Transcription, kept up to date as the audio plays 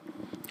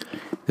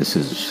This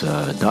is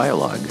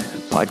Dialogue,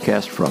 a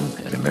podcast from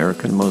An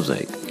American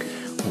Mosaic.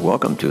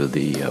 Welcome to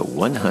the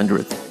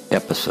 100th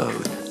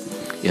episode.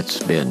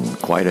 It's been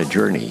quite a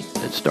journey.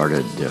 It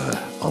started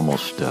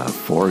almost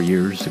 4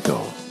 years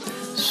ago.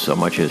 So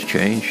much has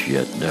changed,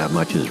 yet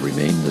much has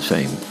remained the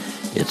same.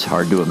 It's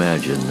hard to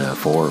imagine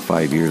 4 or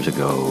 5 years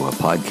ago a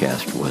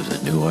podcast was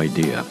a new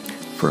idea.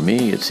 For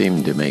me, it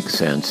seemed to make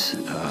sense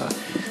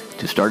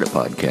to start a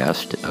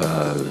podcast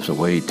as a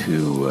way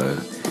to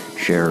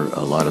share a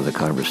lot of the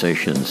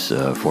conversations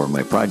for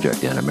my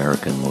project, An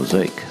American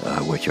Mosaic,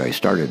 which I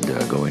started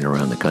going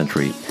around the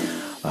country,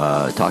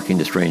 talking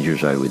to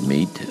strangers I would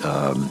meet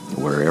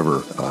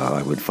wherever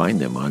I would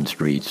find them, on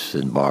streets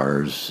and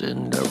bars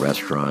and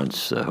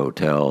restaurants,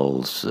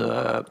 hotels,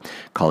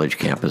 college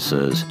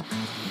campuses.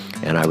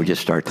 And I would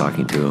just start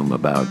talking to them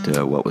about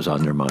what was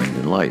on their mind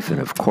in life.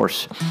 And of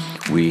course,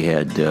 we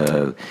had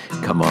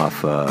come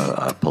off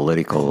a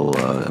political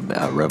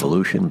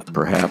revolution,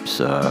 perhaps,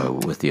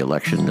 with the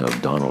election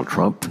of Donald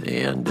Trump.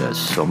 And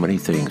so many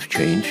things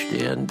changed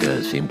and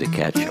seemed to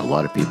catch a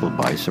lot of people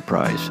by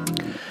surprise.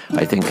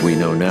 I think we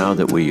know now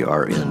that we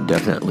are in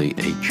definitely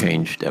a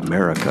changed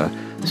America.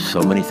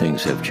 So many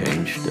things have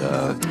changed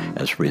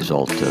as a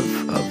result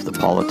of the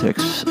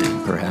politics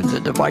and perhaps the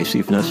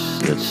divisiveness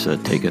that's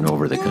taken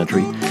over the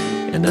country.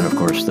 And then, of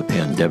course, the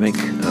pandemic,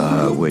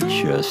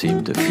 which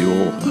seemed to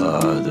fuel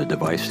the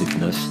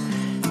divisiveness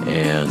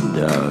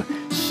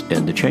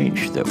and the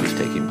change that was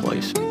taking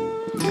place.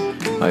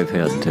 I've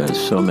had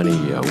so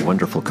many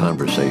wonderful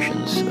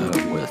conversations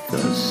with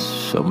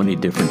so many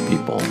different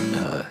people.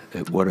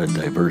 What a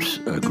diverse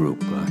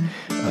group.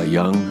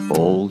 Young,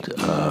 old,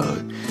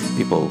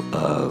 people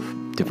of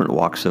different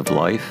walks of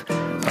life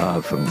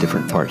from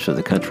different parts of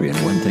the country. And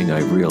one thing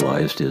I've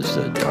realized is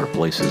that our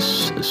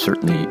places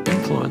certainly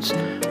influence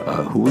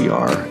who we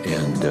are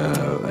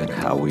and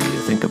how we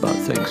think about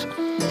things.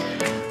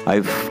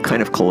 I've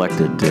kind of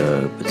collected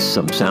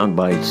some sound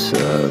bites,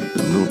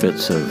 little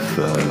bits of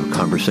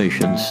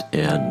conversations,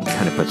 and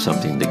kind of put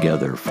something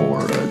together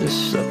for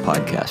this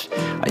podcast.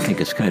 I think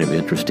it's kind of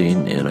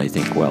interesting, and I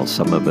think while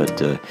some of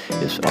it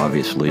is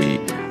obviously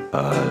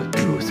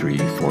 2, 3,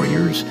 4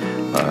 years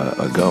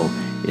ago,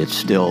 it's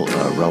still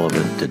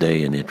relevant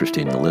today and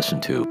interesting to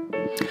listen to.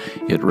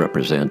 It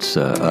represents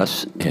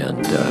us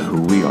and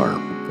who we are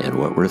and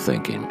what we're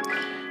thinking.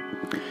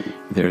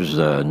 There's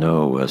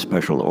no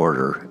special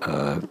order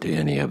to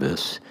any of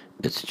this.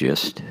 It's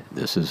just,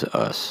 this is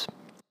us.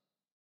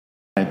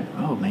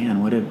 Oh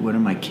man, what are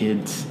my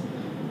kids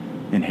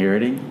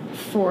inheriting?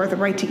 For the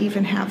right to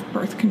even have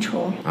birth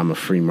control. I'm a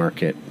free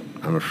market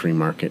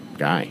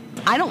guy.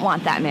 I don't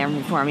want that man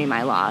reforming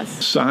my laws.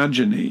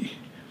 Misogyny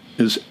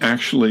is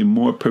actually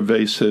more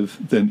pervasive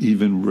than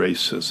even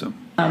racism.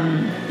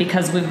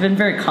 Because we've been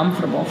very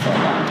comfortable for a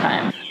long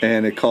time.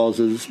 And it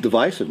causes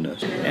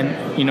divisiveness. And,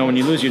 when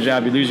you lose your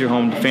job, you lose your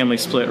home, the family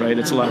split, right?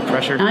 It's a lot of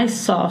pressure. I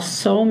saw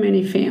so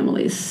many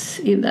families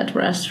in that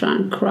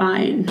restaurant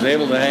crying. I was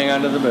able to hang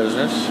on to the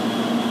business.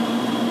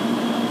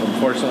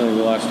 Unfortunately,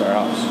 we lost our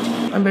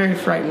house. I'm very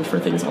frightened for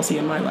things I'll see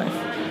in my life.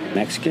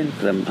 Mexican,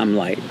 because I'm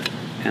light.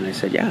 And I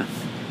said, yeah.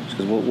 She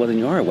goes, well, then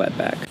you are a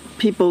wetback.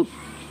 People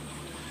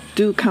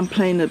do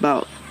complain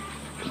about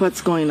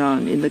what's going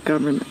on in the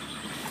government.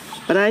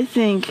 But I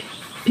think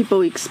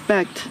people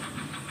expect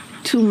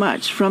too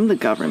much from the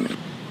government.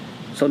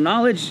 So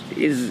knowledge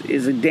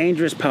is a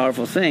dangerous,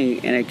 powerful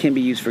thing, and it can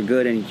be used for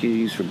good and it can be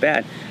used for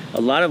bad.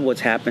 A lot of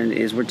what's happened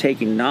is we're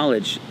taking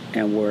knowledge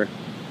and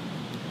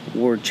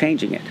we're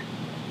changing it.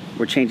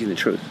 We're changing the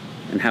truth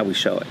and how we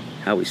show it,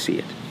 how we see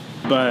it.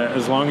 But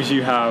as long as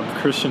you have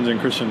Christians and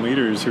Christian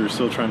leaders who are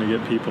still trying to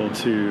get people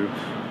to,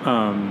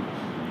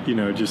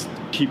 just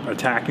keep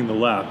attacking the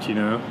left,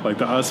 like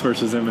the us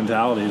versus them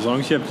mentality, as long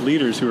as you have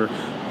leaders who are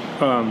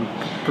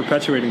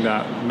perpetuating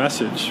that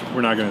message,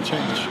 we're not going to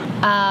change.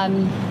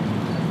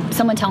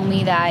 Someone told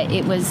me that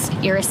it was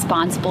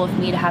irresponsible of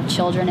me to have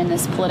children in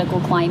this political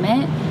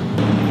climate.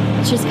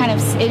 It's just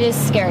it is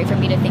scary for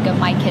me to think of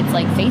my kids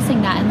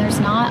facing that, and there's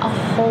not a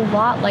whole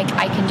lot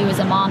I can do as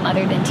a mom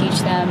other than teach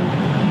them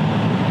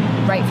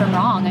right from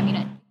wrong.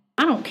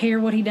 I don't care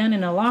what he done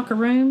in a locker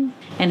room,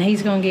 and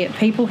he's going to get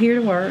people here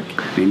to work.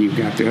 Then you've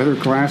got the other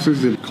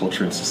classes.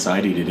 Culture in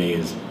society today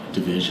is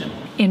division.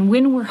 And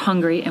when we're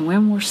hungry and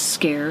when we're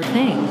scared,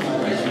 think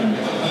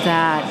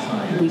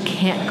that we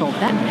can't go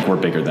back. We're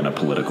bigger than a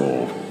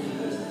political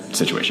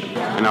situation.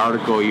 An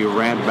article, you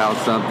rant about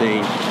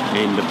something,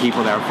 and the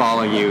people that are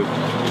following you,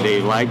 they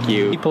like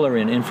you. People are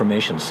in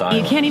information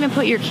silence. You can't even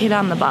put your kid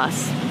on the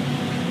bus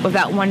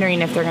without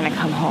wondering if they're going to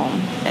come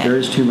home. There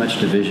is too much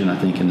division, I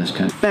think, in this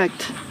country.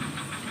 Expect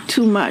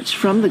too much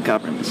from the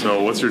government.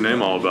 So what's your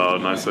name all about?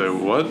 And I say,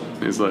 what?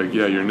 He's like,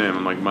 yeah, your name.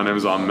 I'm like, my name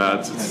is Ahmed.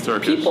 It's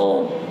Turkish.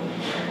 People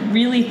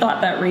really thought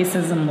that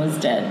racism was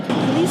dead.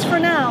 At least for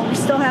now, we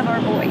still have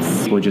our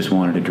voice. We just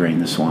wanted to drain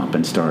the swamp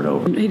and start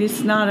over. It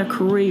is not a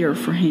career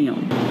for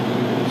him.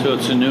 So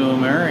it's a new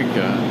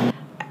America.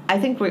 I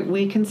think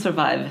we can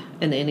survive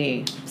in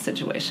any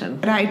situation.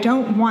 But I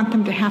don't want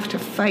them to have to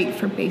fight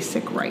for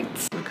basic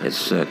rights.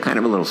 It's kind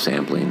of a little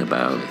sampling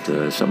about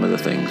some of the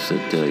things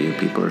that you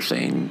people are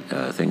saying,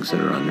 things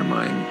that are on their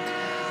mind.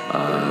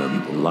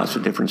 Lots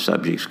of different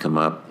subjects come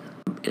up.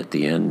 At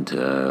the end,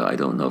 I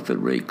don't know if it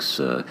makes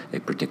a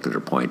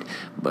particular point,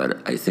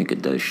 but I think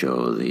it does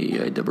show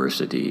the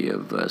diversity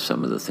of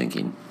some of the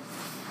thinking.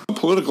 A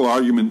political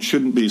argument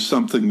shouldn't be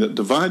something that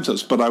divides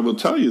us, but I will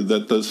tell you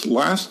that this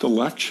last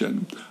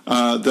election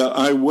that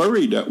I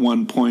worried at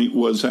one point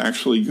was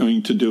actually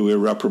going to do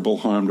irreparable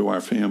harm to our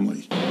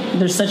family.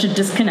 There's such a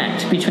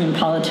disconnect between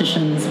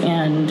politicians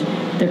and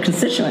their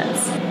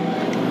constituents.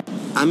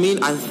 I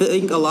mean, I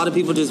think a lot of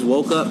people just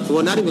woke up,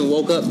 well, not even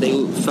woke up,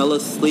 they fell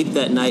asleep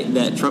that night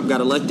that Trump got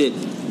elected,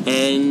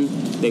 and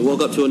they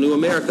woke up to a new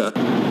America.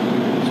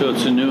 So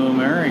it's a new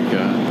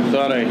America. I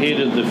thought I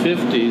hated the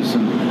 50s,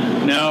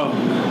 and now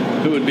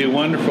it would be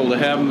wonderful to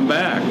have them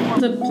back.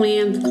 The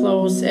plant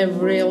close, it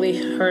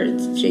really hurt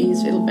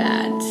Janesville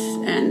bad.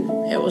 And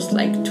it was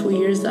like 2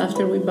 years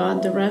after we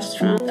bought the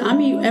restaurant. I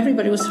mean,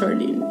 everybody was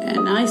hurting.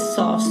 And I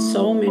saw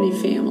so many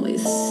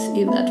families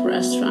in that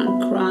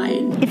restaurant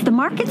crying. If the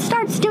market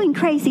starts doing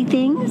crazy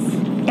things,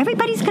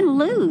 everybody's going to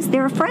lose.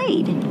 They're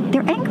afraid.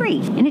 They're angry.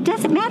 And it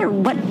doesn't matter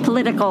what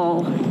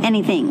political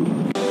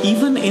anything.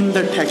 Even in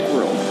the tech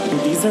world,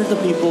 these are the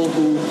people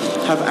who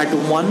have at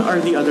one or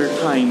the other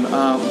time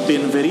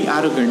been very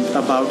arrogant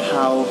about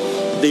how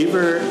they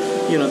were,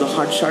 the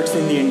hot shots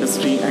in the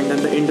industry, and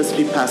then the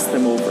industry passed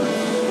them over.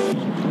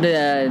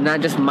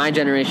 Not just my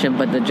generation,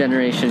 but the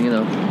generation,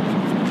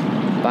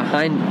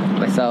 behind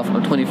myself.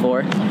 I'm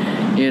 24,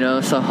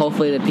 so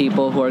hopefully the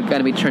people who are going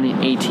to be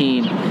turning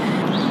 18,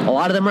 a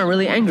lot of them are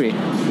really angry.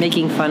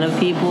 Making fun of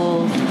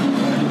people.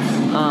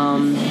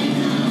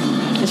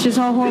 It's just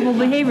all horrible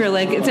behavior.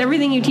 Like, it's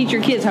everything you teach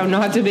your kids, how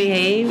not to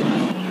behave.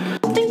 I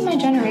don't think my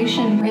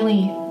generation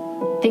really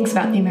thinks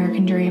about the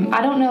American dream.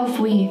 I don't know if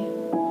we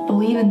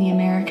believe in the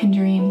American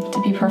dream,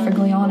 to be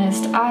perfectly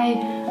honest. I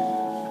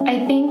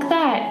think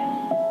that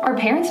our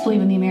parents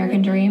believe in the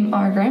American dream,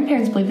 our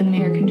grandparents believe in the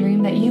American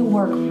dream, that you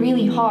work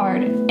really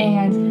hard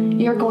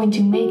and you're going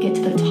to make it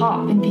to the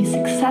top and be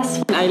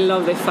successful. I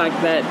love the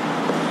fact that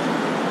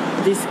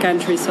this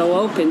country is so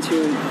open to,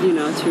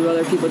 to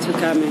other people to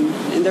come,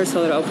 and there's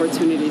other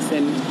opportunities.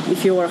 And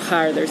if you work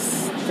hard,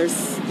 there's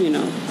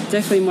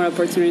definitely more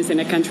opportunities in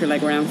a country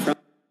like where I'm from.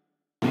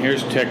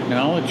 Here's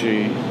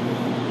technology.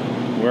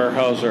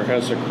 Weyerhaeuser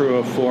has a crew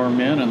of 4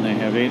 men, and they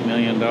have $8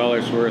 million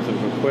worth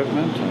of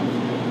equipment.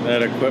 And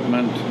that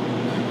equipment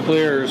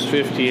clears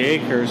 50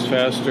 acres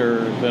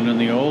faster than in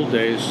the old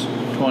days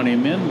 20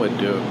 men would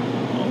do.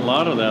 A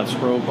lot of that's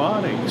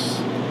robotics,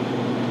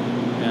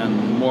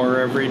 and more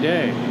every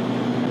day.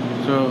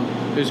 So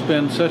there's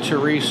been such a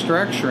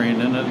restructuring,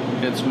 and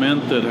it's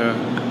meant that a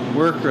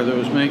worker that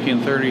was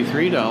making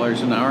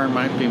 $33 an hour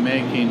might be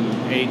making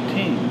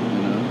 18,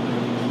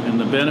 and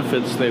the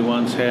benefits they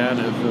once had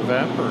have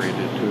evaporated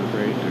to a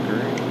great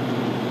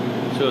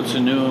degree. So it's a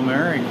new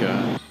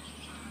America.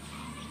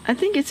 I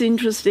think it's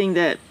interesting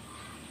that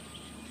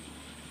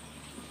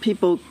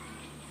people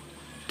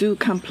do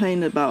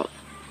complain about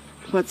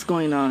what's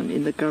going on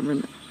in the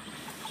government,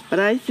 but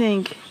I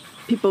think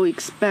people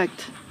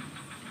expect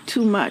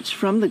too much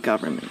from the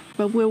government.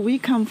 But where we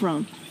come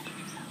from,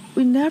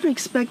 we never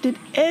expected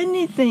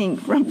anything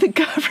from the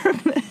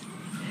government.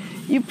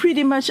 You're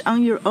pretty much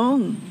on your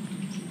own.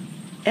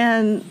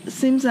 And it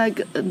seems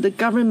like the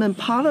government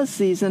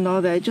policies and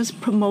all that just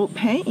promote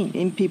pain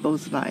in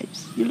people's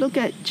lives. You look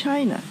at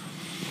China.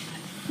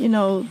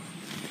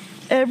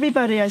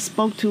 Everybody I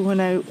spoke to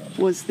when I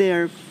was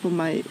there for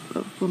my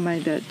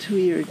that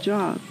 2-year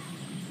job,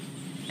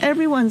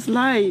 everyone's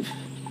life,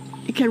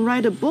 you can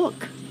write a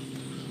book.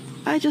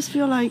 I just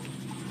feel like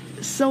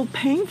it's so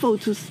painful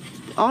to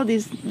all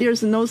these.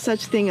 There's no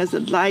such thing as a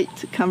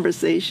light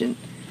conversation.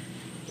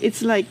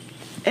 It's like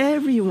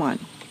everyone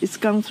is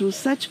gone through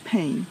such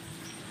pain,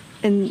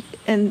 and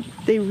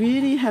they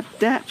really have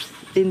depth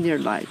in their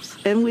lives.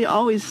 And we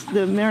always,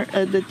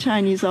 the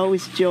Chinese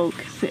always joke,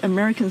 say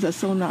Americans are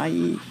so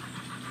naive,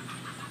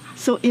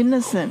 so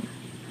innocent.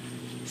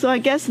 So I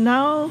guess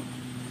now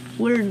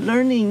we're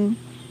learning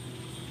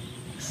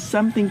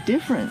something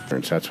different.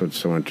 That's what's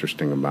so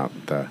interesting about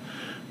the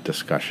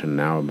discussion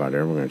now about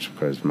immigrants,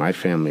 because my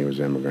family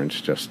was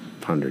immigrants just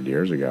 100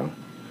 years ago,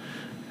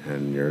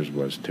 and yours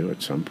was too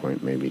at some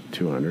point, maybe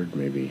 200,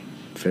 maybe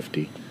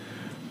 50,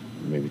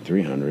 maybe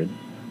 300.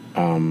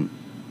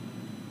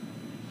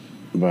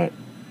 But,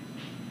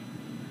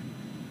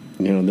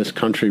 this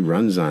country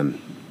runs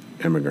on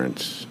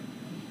immigrants,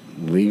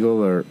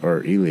 legal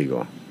or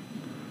illegal.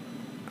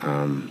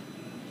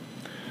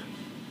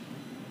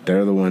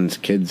 They're the ones,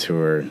 kids who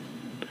are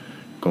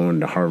going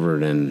to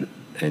Harvard and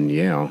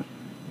Yale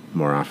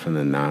more often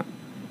than not,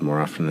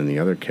 more often than the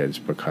other kids,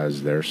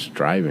 because they're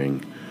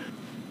striving.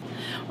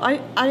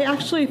 I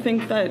actually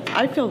think that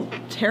I feel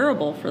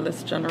terrible for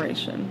this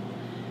generation,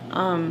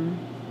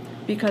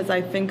 because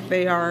I think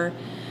they are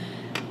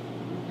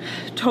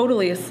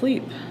totally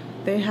asleep.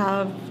 They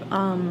have,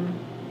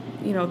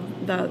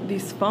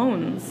 these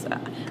phones.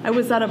 I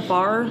was at a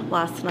bar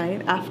last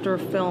night after a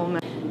film,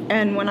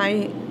 and when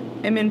I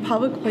am in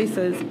public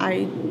places,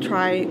 I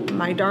try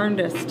my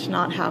darndest to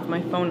not have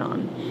my phone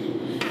on.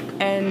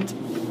 And,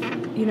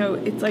 you know,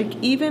 it's like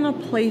even a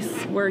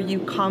place where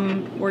you're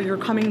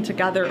coming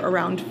together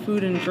around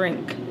food and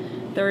drink,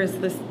 there is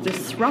this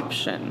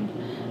disruption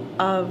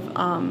of,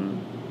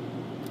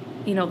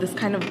 you know, this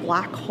kind of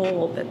black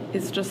hole that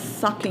is just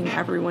sucking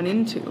everyone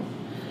into.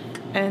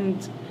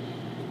 And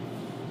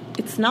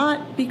it's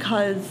not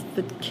because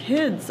the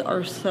kids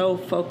are so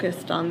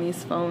focused on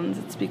these phones.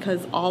 It's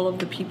because all of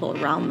the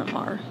people around them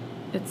are.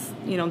 It's,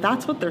 you know,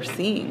 that's what they're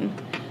seeing.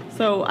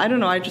 So I don't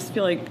know. I just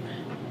feel like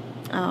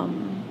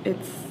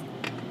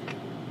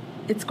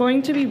it's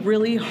going to be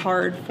really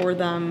hard for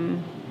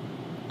them.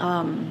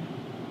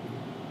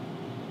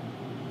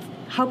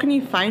 How can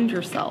you find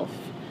yourself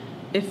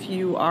if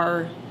you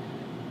are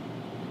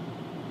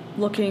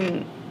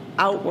looking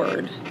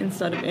outward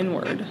instead of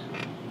inward?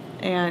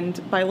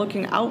 And by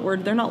looking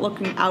outward, they're not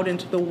looking out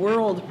into the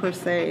world per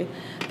se.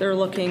 They're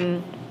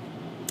looking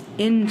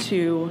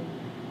into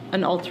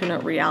an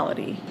alternate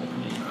reality.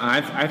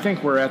 I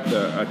think we're at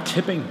a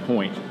tipping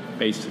point,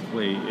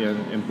 basically,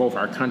 in both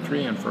our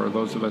country and for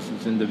those of us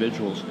as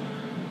individuals.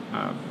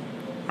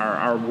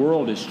 Our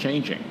world is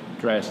changing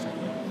drastically.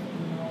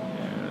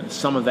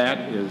 Some of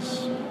that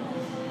is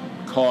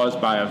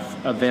caused by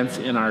events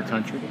in our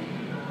country.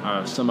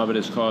 Some of it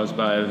is caused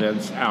by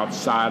events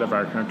outside of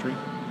our country.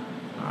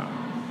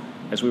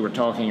 As we were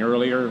talking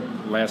earlier,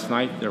 last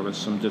night there was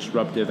some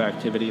disruptive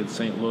activity in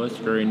St. Louis,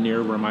 very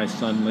near where my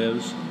son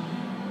lives,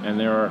 and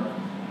there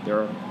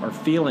are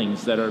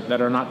feelings that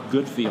are not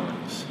good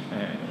feelings.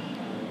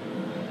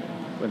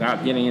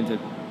 Without getting into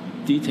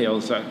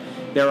details,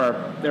 there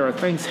are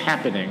things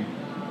happening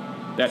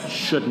that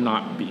should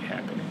not be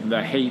happening.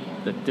 The hate,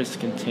 the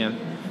discontent,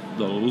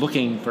 the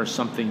looking for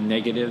something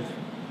negative.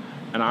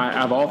 And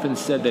I've often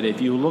said that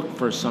if you look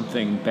for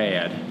something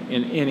bad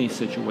in any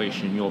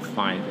situation, you'll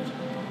find it.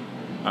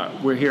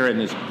 We're here in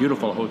this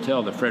beautiful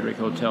hotel, the Frederick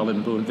Hotel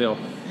in Boonville,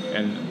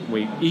 and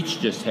we each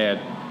just had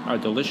a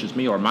delicious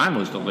meal, or mine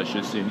was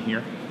delicious in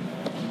here.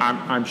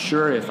 I'm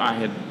sure if I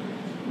had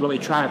really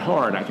tried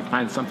hard, I could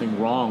find something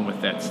wrong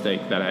with that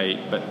steak that I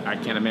ate, but I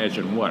can't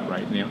imagine what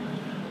right now.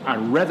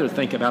 I'd rather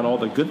think about all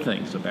the good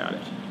things about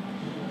it.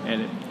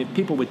 And if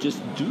people would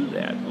just do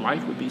that,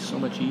 life would be so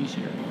much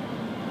easier.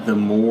 The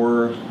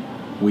more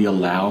we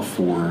allow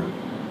for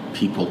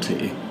people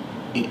to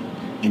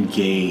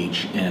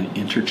engage and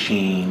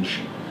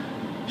interchange,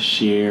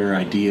 share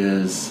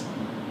ideas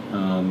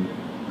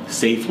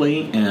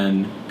safely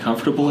and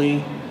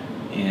comfortably,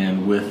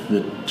 and with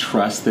the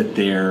trust that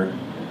they're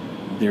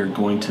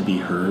going to be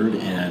heard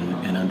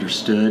and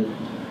understood,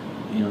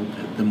 you know,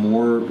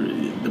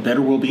 the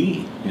better we'll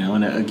be. You know,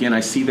 and again, I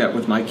see that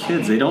with my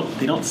kids. They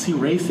don't see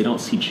race, they don't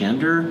see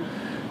gender,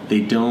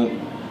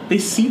 they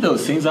see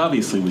those things.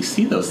 Obviously, we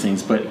see those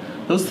things, but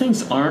those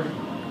things aren't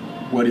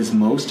what is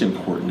most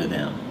important to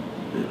them.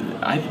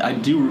 I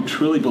do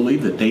truly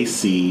believe that they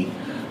see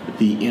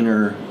the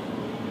inner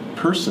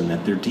person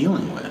that they're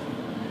dealing with.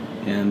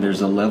 And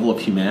there's a level of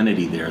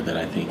humanity there that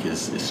I think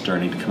is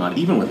starting to come out,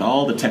 even with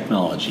all the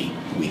technology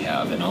we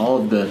have and all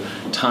of the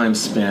time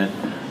spent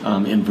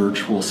in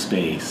virtual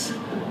space.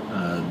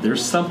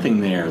 There's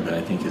something there that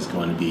I think is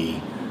going to be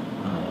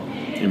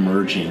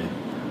emerging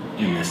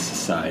in this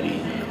society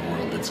and the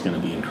world that's going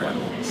to be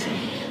incredible. So.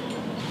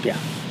 Yeah,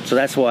 so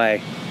that's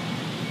why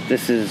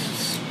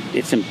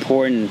it's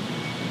important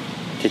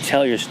to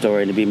tell your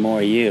story, to be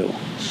more you,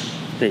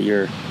 that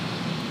you're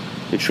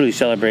truly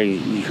celebrating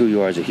who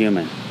you are as a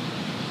human.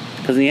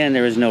 Because in the end,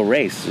 there is no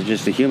race, it's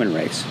just the human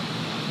race.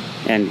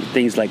 And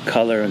things like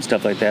color and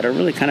stuff like that are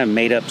really kind of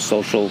made up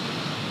social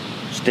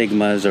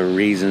stigmas or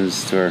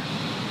reasons for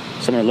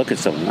someone to look at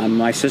someone.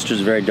 My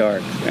sister's very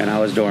dark, and I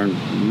was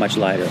much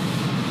lighter.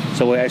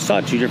 So I saw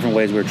two different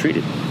ways we were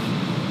treated.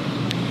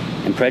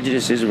 And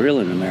prejudice is real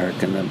in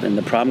America, and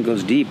the problem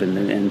goes deep.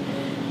 And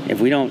if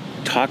we don't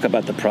talk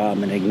about the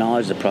problem and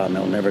acknowledge the problem, it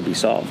will never be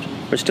solved.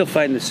 We're still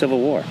fighting the Civil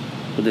War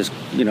with this,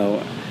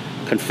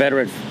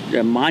 Confederate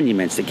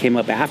monuments that came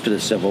up after the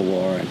Civil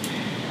War and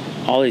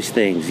all these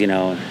things,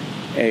 I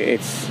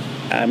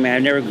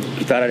never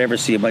thought I'd ever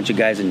see a bunch of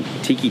guys in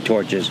tiki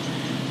torches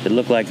that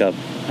look like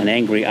an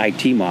angry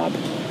IT mob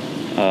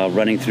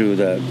running through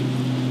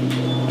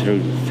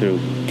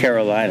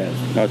Carolina,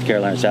 North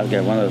Carolina, South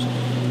Carolina, one of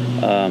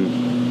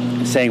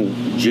those,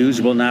 saying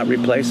Jews will not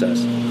replace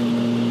us.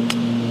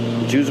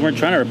 Jews weren't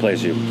trying to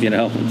replace you,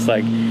 It's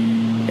like,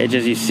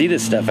 you see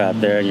this stuff out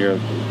there and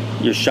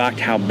you're shocked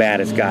how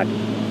bad it's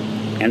gotten.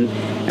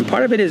 And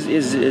part of it is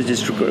just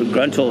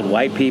disgruntled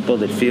white people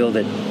that feel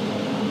that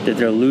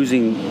they're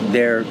losing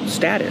their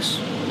status,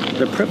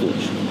 their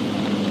privilege.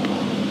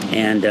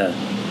 And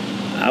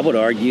I would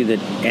argue that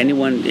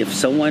if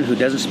someone who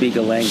doesn't speak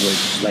a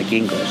language like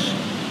English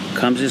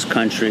comes to this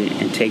country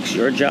and takes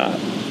your job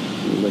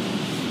with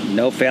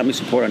no family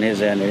support on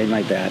his end or anything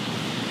like that,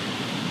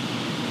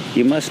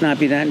 you must not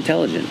be that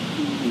intelligent.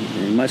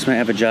 You must not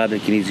have a job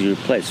that can easily be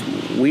replaced.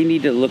 We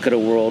need to look at a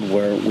world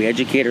where we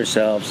educate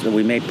ourselves, that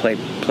we may play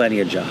plenty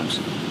of jobs.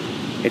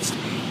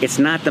 It's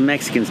not the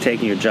Mexicans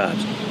taking your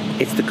jobs.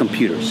 It's the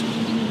computers.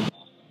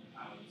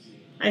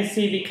 I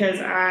see, because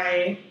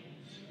I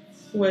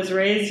was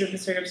raised in the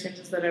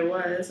circumstances that I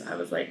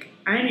was like,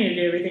 I need to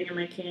do everything in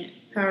my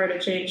power to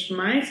change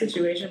my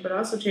situation, but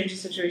also change the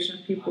situation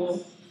of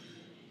people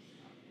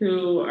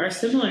who are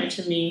similar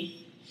to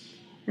me.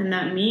 And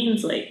that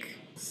means, like,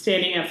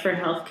 standing up for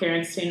healthcare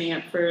and standing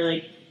up for,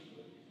 like,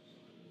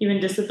 even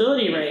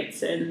disability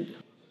rights. And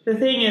the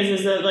thing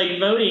is that, like,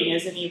 voting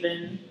isn't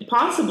even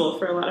possible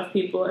for a lot of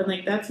people. And,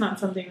 like, that's not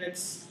something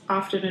that's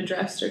often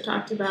addressed or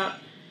talked about.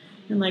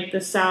 And, like,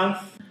 the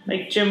South,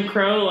 like, Jim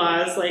Crow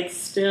laws, like,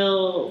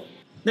 still,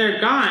 they're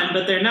gone,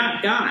 but they're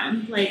not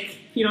gone. Like,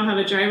 if you don't have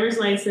a driver's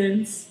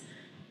license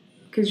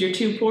because you're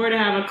too poor to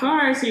have a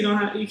car, so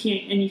you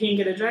can't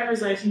get a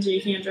driver's license, or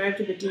you can't drive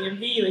to the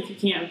DMV, like, you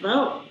can't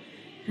vote.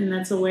 And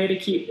that's a way to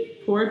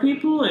keep poor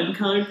people and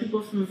colored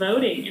people from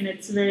voting. And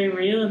it's very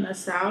real in the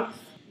South.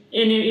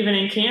 And even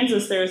in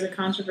Kansas, there was a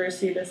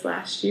controversy this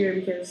last year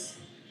because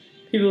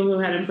people who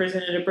hadn't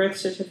presented a birth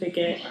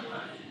certificate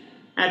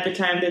at the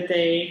time that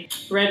they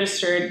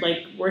registered,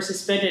 like, were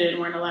suspended and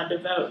weren't allowed to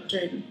vote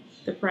during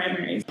the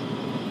primaries.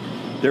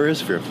 There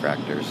is fear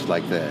factors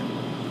like that,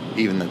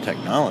 even the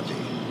technology.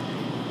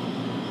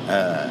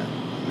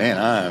 Man,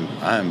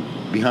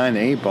 I'm behind the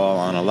 8 ball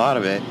on a lot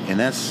of it, and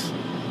that's,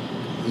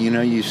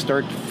 you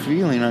start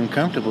feeling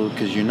uncomfortable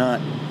because you're not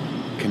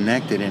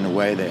connected in a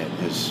way that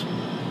is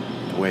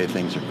the way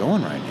things are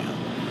going right now.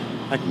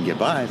 I can get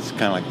by. It's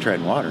kind of like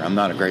treading water. I'm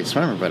not a great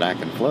swimmer, but I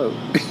can float.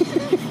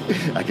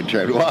 I can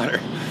tread water.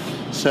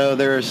 So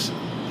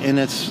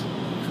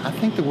I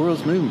think the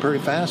world's moving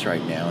pretty fast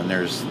right now, and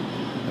there's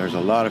a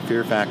lot of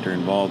fear factor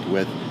involved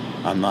with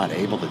I'm not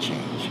able to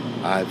change.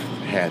 I've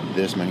had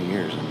this many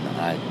years, and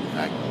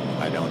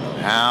I don't know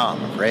how.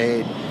 I'm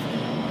afraid.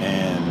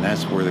 And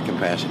that's where the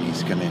compassion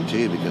needs to come in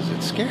too, because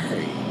it's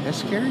scary. It's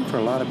scary for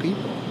a lot of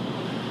people.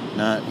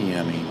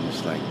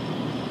 It's like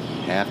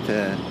you have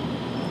to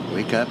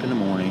wake up in the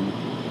morning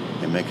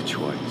and make a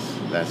choice.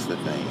 That's the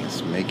thing.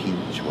 It's making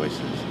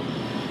choices.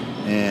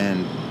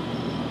 And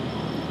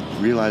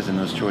realizing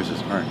those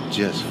choices aren't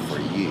just for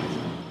you.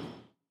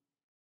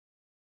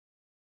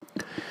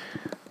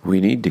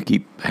 We need to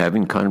keep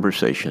having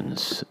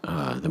conversations.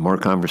 The more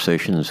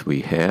conversations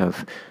we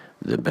have,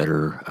 the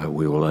better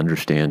we will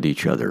understand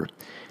each other.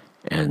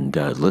 And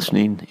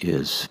listening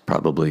is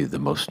probably the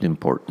most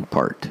important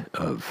part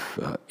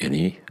of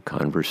any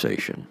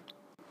conversation.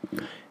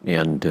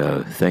 And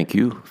thank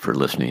you for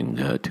listening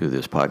to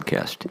this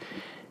podcast.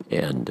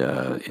 And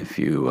if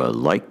you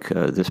like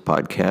this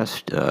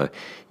podcast,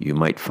 you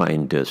might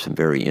find some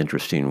very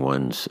interesting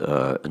ones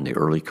in the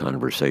early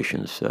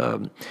conversations.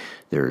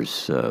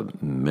 There's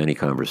many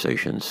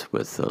conversations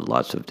with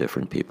lots of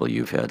different people.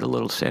 You've had a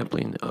little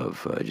sampling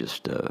of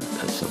just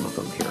some of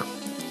them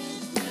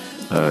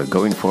here.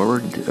 Going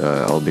forward,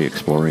 I'll be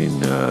exploring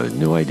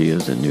new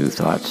ideas and new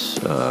thoughts,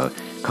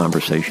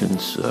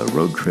 conversations,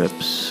 road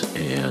trips,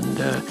 and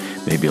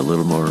maybe a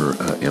little more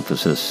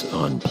emphasis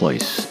on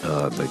place,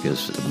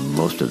 because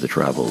most of the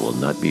travel will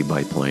not be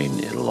by plane.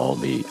 It'll all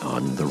be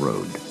on the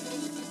road.